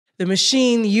The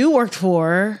machine you worked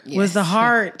for was the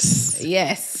Harts.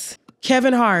 Yes.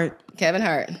 Kevin Hart. Kevin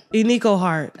Hart. Eniko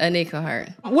Hart. Eniko Hart.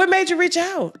 What made you reach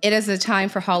out? It is a time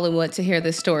for Hollywood to hear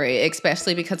this story,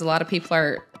 especially because a lot of people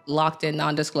are locked in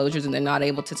non-disclosures and they're not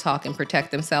able to talk and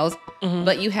protect themselves.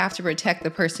 But you have to protect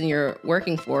the person you're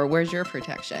working for. Where's your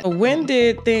protection? When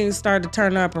did things start to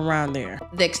turn up around there?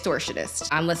 The extortionist.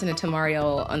 I'm listening to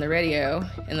Mario on the radio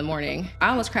in the morning. I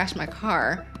almost crashed my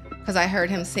car because I heard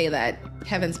him say that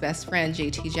Kevin's best friend,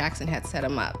 JT Jackson, had set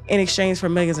him up. In exchange for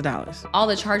millions of dollars. All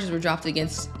the charges were dropped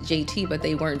against JT, but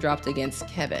they weren't dropped against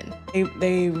Kevin.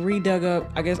 They redug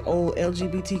up, I guess, old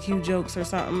LGBTQ jokes or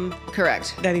something.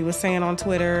 Correct. That he was saying on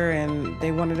Twitter, and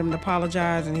they wanted him to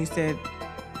apologize, and he said,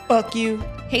 fuck you.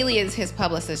 Haley is his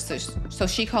publicist, so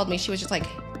she called me. She was just like,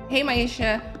 hey,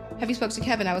 Maisha, have you spoke to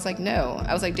Kevin? I was like, no.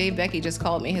 I was like, Dave Becky just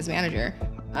called me, his manager.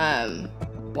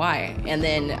 Why? And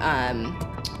then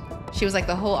she was like,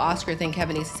 the whole Oscar thing,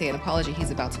 Kevin needs to say an apology.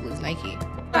 He's about to lose Nike.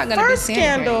 The first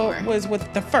scandal was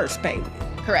with the first baby.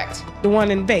 Correct. The one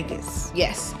in Vegas.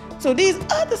 Yes. So these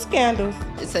other scandals.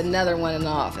 It's another one in the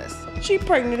office. She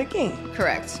pregnant again.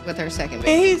 Correct. With her second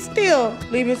baby. And he's still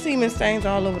leaving semen stains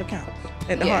all over the couch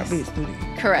at the Heartbeat studio.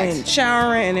 Correct. And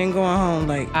showering and then going home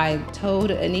like. I told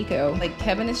Eniko, like,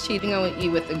 Kevin is cheating on you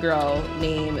with a girl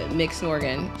named Mix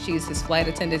Morgan. She's his flight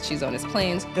attendant. She's on his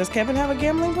planes. Does Kevin have a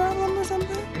gambling problem or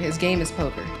something? His game is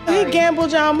poker. He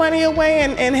gambled y'all money away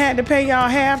and had to pay y'all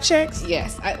half checks?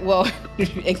 Yes. Well,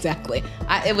 exactly.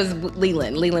 It was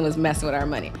Leland. Leland was messing with our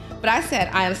money. But I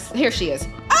said, here she is.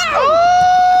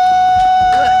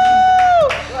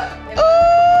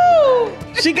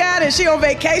 She got it. She on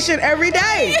vacation every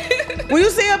day. When you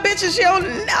see her bitches,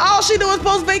 all she do is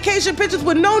post vacation pictures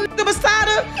with no nigga beside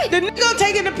her. The nigga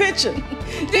taking the picture.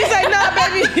 She's like, nah,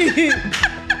 baby.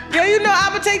 Yo, you know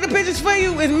I'm gonna take the pictures for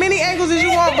you as many angles as you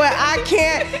want, but I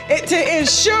can't to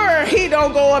ensure he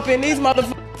don't go up in these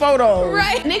motherfucking photos.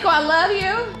 Right. Nico, I love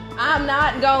you. I'm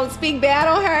not gonna speak bad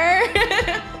on her.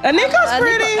 Aniko's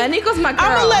pretty. Aniko's my girl.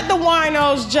 I'm gonna let the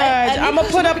winos judge. I'm gonna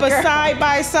put up a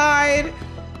side-by-side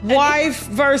wife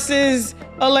versus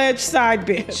alleged side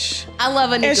bitch. I love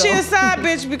Eniko. And she a side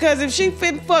bitch because if she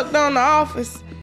fit fucked on The Office,